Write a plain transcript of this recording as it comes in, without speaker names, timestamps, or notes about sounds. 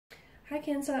Hi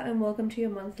Cancer, and welcome to your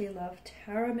monthly love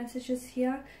tarot messages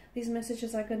here. These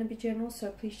messages are going to be general,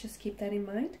 so please just keep that in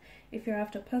mind. If you're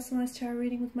after a personalized tarot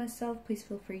reading with myself, please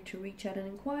feel free to reach out and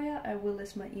inquire. I will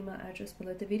list my email address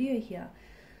below the video here.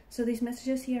 So these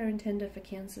messages here are intended for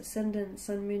Cancer, Ascendant,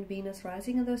 Sun, Moon, Venus,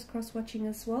 Rising, and those cross-watching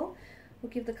as well.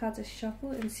 We'll give the cards a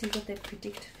shuffle and see what they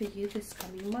predict for you this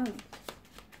coming month.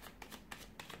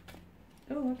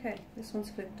 Oh, okay. This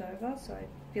one's flipped over, so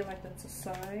I feel like that's a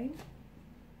sign.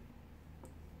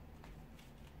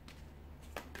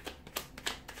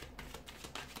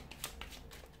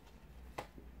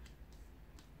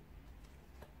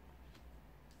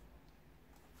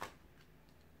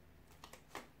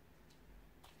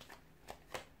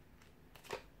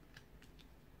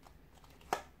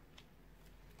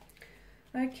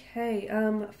 Okay,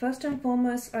 first and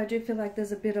foremost, I do feel like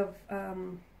there's a bit of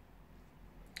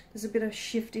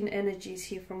shift in energies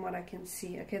here from what I can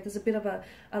see. Okay, there's a bit of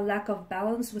a lack of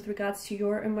balance with regards to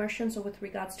your emotions or with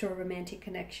regards to a romantic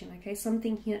connection. Okay,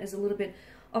 something here is a little bit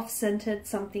off-centered.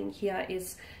 Something here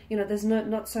is, you know, there's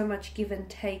not so much give and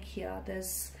take here.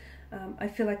 There's I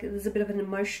feel like there's a bit of an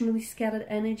emotionally scattered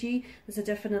energy. There's a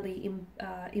definitely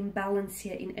imbalance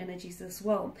here in energies as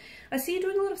well. I see you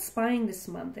doing a lot of spying this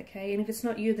month, okay? And if it's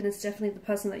not you, then it's definitely the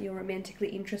person that you're romantically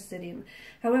interested in.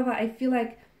 However, I feel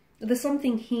like there's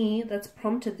something here that's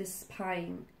prompted this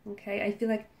spying, okay? I feel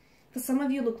like for some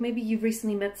of you, look, maybe you've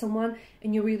recently met someone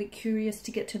and you're really curious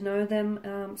to get to know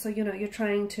them. So, you know, you're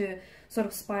trying to sort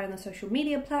of spy on the social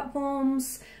media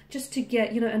platforms just to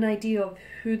get, you know, an idea of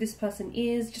who this person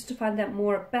is, just to find out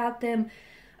more about them.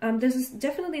 There's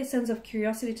definitely a sense of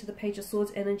curiosity to the Page of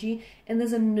Swords energy, and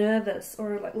there's a nervous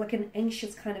or like an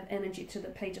anxious kind of energy to the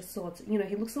Page of Swords. You know,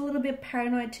 he looks a little bit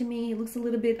paranoid to me. He looks a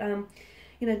little bit,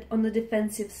 you know, on the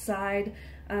defensive side.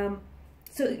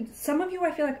 So some of you,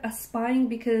 I feel like, are spying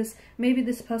because maybe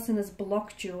this person has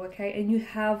blocked you, okay, and you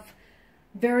have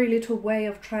very little way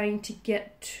of trying to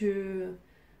get through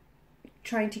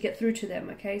to them,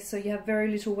 okay? So you have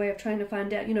very little way of trying to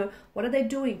find out, you know, what are they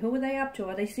doing? Who are they up to?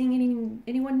 Are they seeing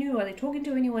anyone new? Are they talking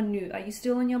to anyone new? Are you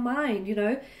still on your mind, you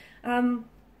know?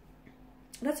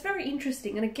 That's very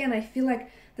interesting. And again, I feel like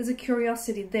there's a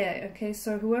curiosity there, okay?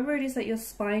 So whoever it is that you're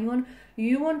spying on,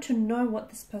 you want to know what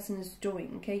this person is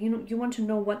doing, okay? You want to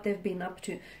know what they've been up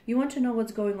to. You want to know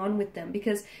what's going on with them,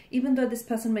 because even though this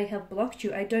person may have blocked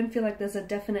you, I don't feel like there's a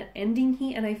definite ending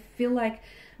here, and I feel like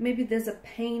maybe there's a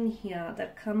pain here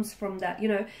that comes from that, you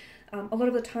know. A lot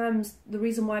of the times, the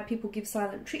reason why people give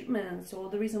silent treatments or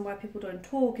the reason why people don't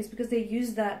talk is because they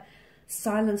use that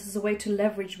silence as a way to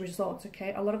leverage results,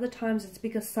 okay? A lot of the times it's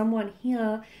because someone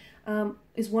here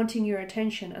is wanting your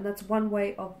attention, and that's one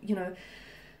way of, you know,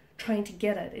 trying to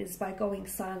get it, is by going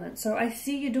silent. So I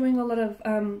see you doing a lot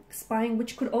of spying,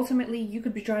 which could ultimately, you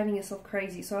could be driving yourself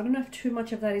crazy. So I don't know if too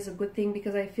much of that is a good thing,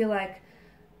 because I feel like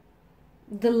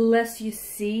the less you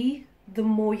see, the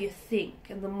more you think,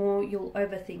 and the more you'll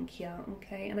overthink here,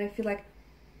 okay? And I feel like,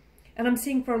 and I'm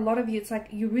seeing for a lot of you, it's like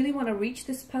you really want to reach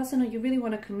this person or you really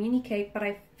want to communicate, but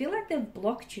I feel like they've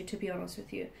blocked you, to be honest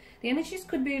with you. The energies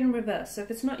could be in reverse. So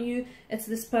if it's not you, it's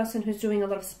this person who's doing a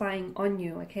lot of spying on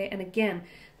you, okay? And again,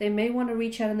 they may want to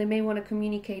reach out and they may want to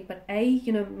communicate, but A,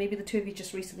 you know, maybe the two of you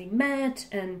just recently met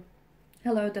and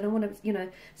hello, they don't want to, you know,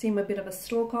 seem a bit of a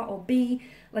stalker, or B,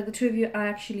 like the two of you are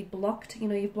actually blocked, you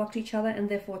know, you've blocked each other, and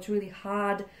therefore it's really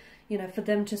hard, you know, for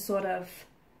them to sort of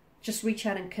just reach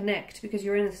out and connect, because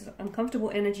you're in this uncomfortable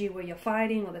energy where you're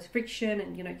fighting or there's friction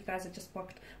and, you know, you guys have just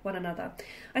blocked one another.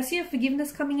 I see a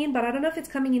forgiveness coming in, but I don't know if it's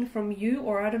coming in from you,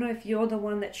 or I don't know if you're the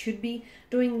one that should be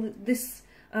doing this.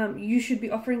 You should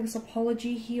be offering this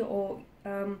apology here, or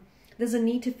there's a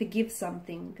need to forgive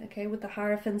something, okay, with the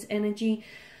Hierophant's energy.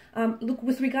 Look,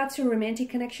 with regards to a romantic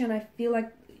connection, I feel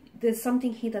like there's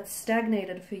something here that's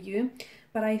stagnated for you,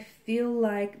 but I feel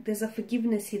like there's a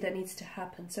forgiveness here that needs to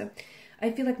happen. So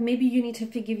I feel like maybe you need to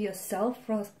forgive yourself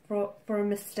for a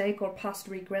mistake or past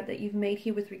regret that you've made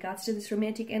here with regards to this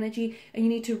romantic energy, and you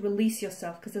need to release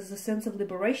yourself, because there's a sense of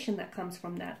liberation that comes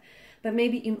from that. But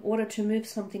maybe in order to move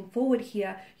something forward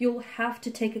here, you'll have to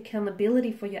take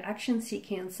accountability for your actions here,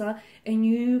 Cancer, and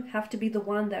you have to be the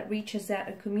one that reaches out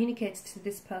and communicates to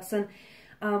this person.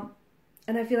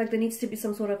 And I feel like there needs to be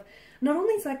some sort of, not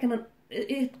only is like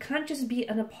it can't just be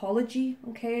an apology,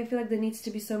 okay? I feel like there needs to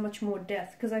be so much more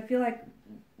depth, because I feel like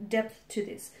depth to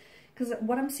this. Because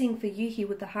what I'm seeing for you here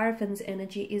with the Hierophant's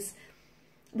energy is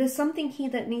there's something here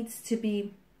that needs to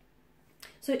be,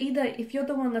 so either if you're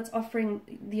the one that's offering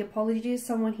the apologies,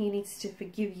 someone here needs to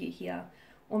forgive you here,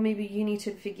 or maybe you need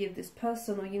to forgive this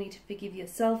person, or you need to forgive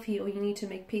yourself here, or you need to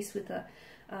make peace with a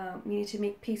You need to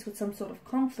make peace with some sort of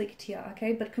conflict here,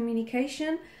 okay? But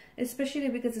communication, especially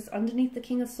because it's underneath the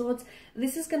King of Swords,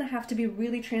 this is going to have to be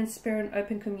really transparent,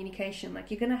 open communication. Like,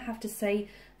 you're going to have to say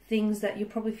things that you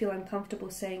probably feel uncomfortable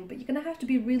saying, but you're going to have to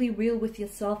be really real with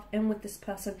yourself and with this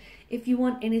person if you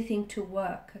want anything to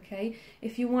work, okay?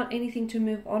 If you want anything to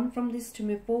move on from this, to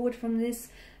move forward from this,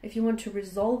 if you want to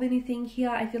resolve anything here,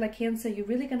 I feel like Cancer, you're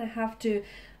really going to have to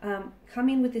come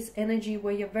in with this energy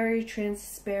where you're very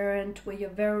transparent, where you're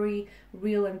very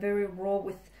real and very raw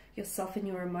with yourself and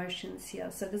your emotions here.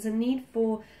 So there's a need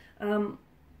for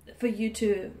you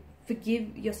to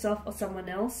forgive yourself or someone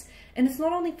else, and it's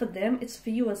not only for them, it's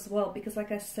for you as well, because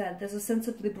like I said, there's a sense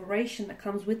of liberation that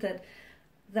comes with it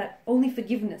that only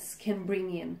forgiveness can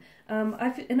bring in.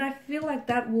 I feel like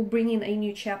that will bring in a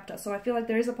new chapter. So I feel like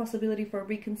there is a possibility for a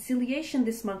reconciliation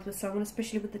this month with someone,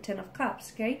 especially with the Ten of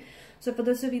Cups, okay? So for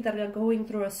those of you that are going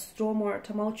through a storm or a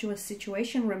tumultuous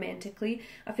situation romantically,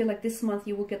 I feel like this month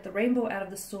you will get the rainbow out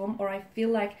of the storm. Or I feel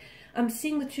like I'm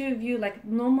seeing the two of you, like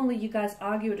normally you guys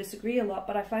argue or disagree a lot,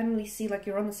 but I finally see like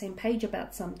you're on the same page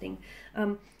about something.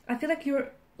 I feel like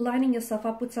you're lining yourself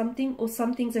up with something, or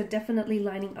some things are definitely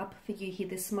lining up for you here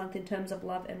this month in terms of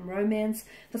love and romance.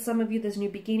 For some of you, there's new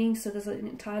beginnings, so there's an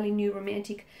entirely new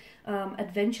romantic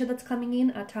adventure that's coming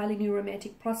in, a entirely new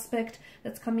romantic prospect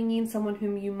that's coming in, someone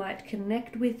whom you might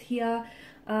connect with here.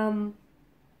 So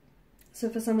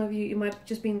for some of you, you might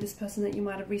just be this person that you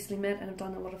might have recently met and have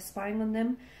done a lot of spying on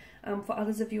them. For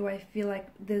others of you, I feel like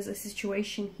there's a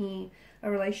situation here, a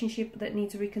relationship that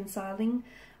needs reconciling.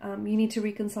 You need to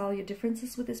reconcile your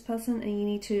differences with this person, and you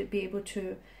need to be able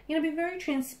to, you know, be very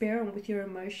transparent with your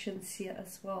emotions here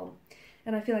as well.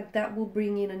 And I feel like that will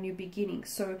bring in a new beginning.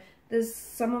 So there's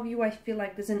some of you, I feel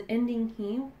like there's an ending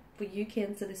here for you,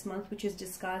 Cancer, this month, which is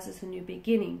disguised as a new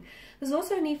beginning. There's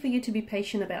also a need for you to be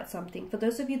patient about something. For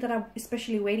those of you that are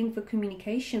especially waiting for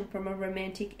communication from a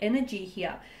romantic energy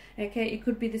here, okay, it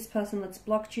could be this person that's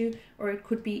blocked you, or it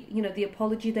could be, you know, the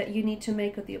apology that you need to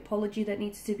make, or the apology that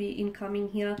needs to be incoming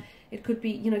here. It could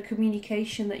be, you know,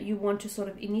 communication that you want to sort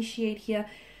of initiate here.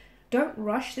 Don't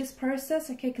rush this process,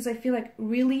 okay, because I feel like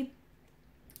really,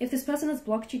 if this person has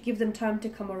blocked you, give them time to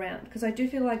come around, because I do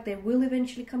feel like they will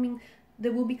eventually they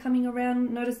will be coming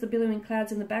around. Notice the billowing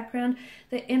clouds in the background.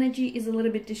 The energy is a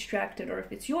little bit distracted, or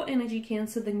if it's your energy,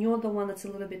 Cancer, then you're the one that's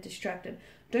a little bit distracted.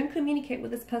 Don't communicate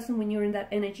with this person when you're in that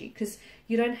energy, because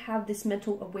you don't have this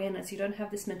mental awareness, you don't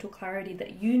have this mental clarity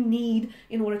that you need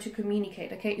in order to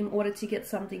communicate, okay, in order to get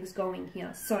some things going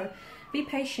here. So be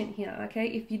patient here, okay?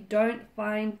 If you don't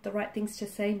find the right things to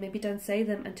say, maybe don't say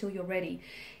them until you're ready.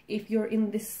 If you're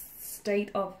in this state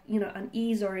of, you know,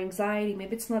 unease or anxiety,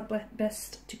 maybe it's not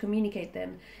best to communicate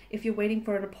then. If you're waiting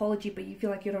for an apology but you feel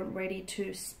like you're not ready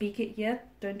to speak it yet,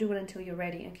 don't do it until you're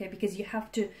ready, okay? Because you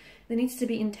have to, there needs to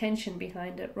be intention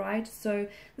behind it, right? So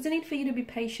there's a need for you to be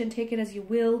patient, take it as you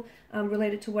will,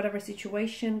 related to whatever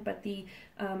situation, but the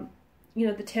you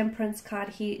know, the Temperance card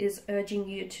here is urging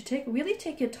you to really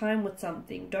take your time with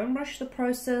something. Don't rush the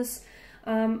process.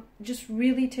 Just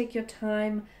really take your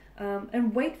time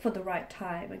and wait for the right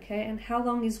time, okay? And how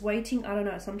long is waiting? I don't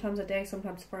know. Sometimes a day,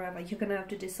 sometimes forever. You're going to have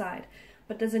to decide.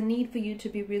 But there's a need for you to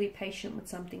be really patient with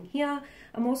something here.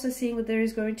 I'm also seeing that there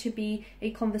is going to be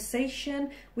a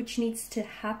conversation which needs to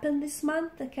happen this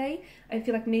month, okay? I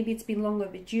feel like maybe it's been long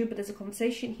overdue, but there's a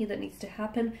conversation here that needs to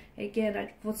happen. Again,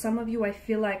 for some of you, I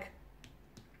feel like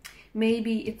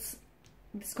maybe it's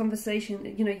this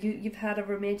conversation, you know, you've had a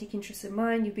romantic interest in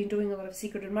mind, you've been doing a lot of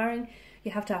secret admiring,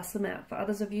 you have to ask them out. For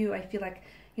others of you, I feel like,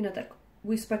 you know, that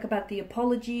we spoke about the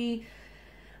apology,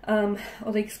 or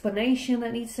the explanation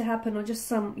that needs to happen, or just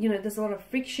some, you know, there's a lot of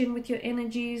friction with your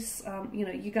energies. You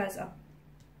know, you guys are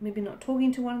maybe not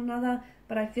talking to one another,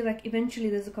 but I feel like eventually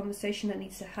there's a conversation that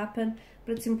needs to happen,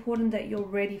 but it's important that you're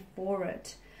ready for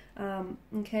it.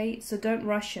 Okay, so don't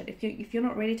rush it. If you're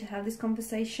not ready to have this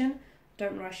conversation,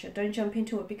 don't rush it. Don't jump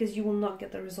into it, because you will not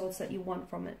get the results that you want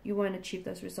from it. You won't achieve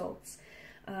those results.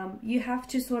 You have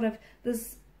to sort of,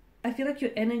 I feel like your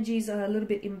energies are a little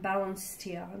bit imbalanced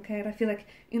here, okay? And I feel like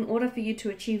in order for you to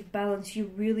achieve balance,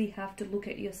 you really have to look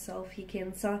at yourself here,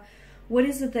 Cancer. What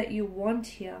is it that you want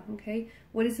here, okay?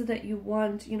 What is it that you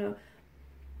want, you know,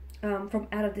 from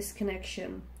out of this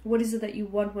connection? What is it that you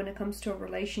want when it comes to a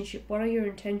relationship? What are your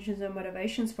intentions and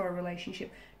motivations for a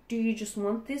relationship? Do you just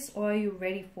want this, or are you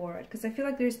ready for it? Because I feel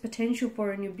like there's potential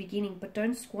for a new beginning, but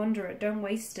don't squander it, don't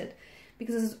waste it,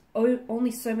 because there's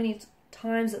only so many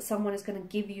times that someone is going to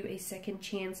give you a second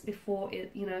chance before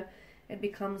it, you know, it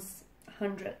becomes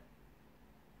 100.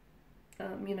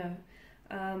 You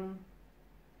know,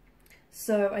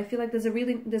 So I feel like there's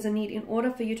a need in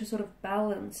order for you to sort of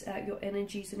balance out your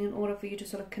energies, and in order for you to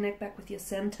sort of connect back with your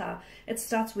center, it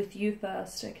starts with you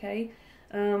first, okay?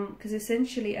 Because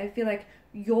essentially I feel like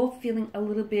you're feeling a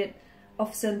little bit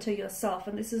off center yourself,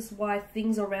 and this is why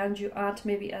things around you aren't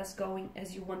maybe as going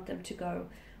as you want them to go,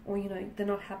 or you know, they're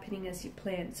not happening as you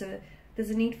planned. So there's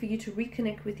a need for you to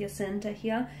reconnect with your center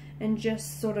here and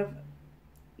just sort of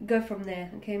go from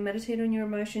there, okay? Meditate on your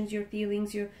emotions, your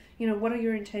feelings, you know, what are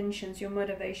your intentions, your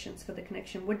motivations for the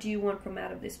connection? What do you want from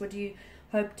out of this? What do you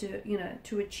hope to, you know,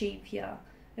 to achieve here?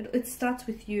 It starts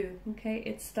with you, okay?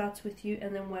 It starts with you,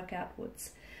 and then work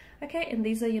outwards. Okay, and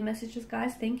these are your messages,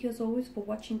 guys. Thank you as always for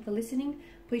watching, for listening.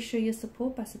 Please show your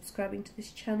support by subscribing to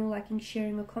this channel, liking,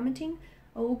 sharing, or commenting.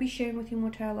 I will be sharing with you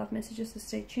more tarot love messages, so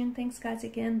stay tuned. Thanks, guys,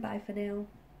 again. Bye for now.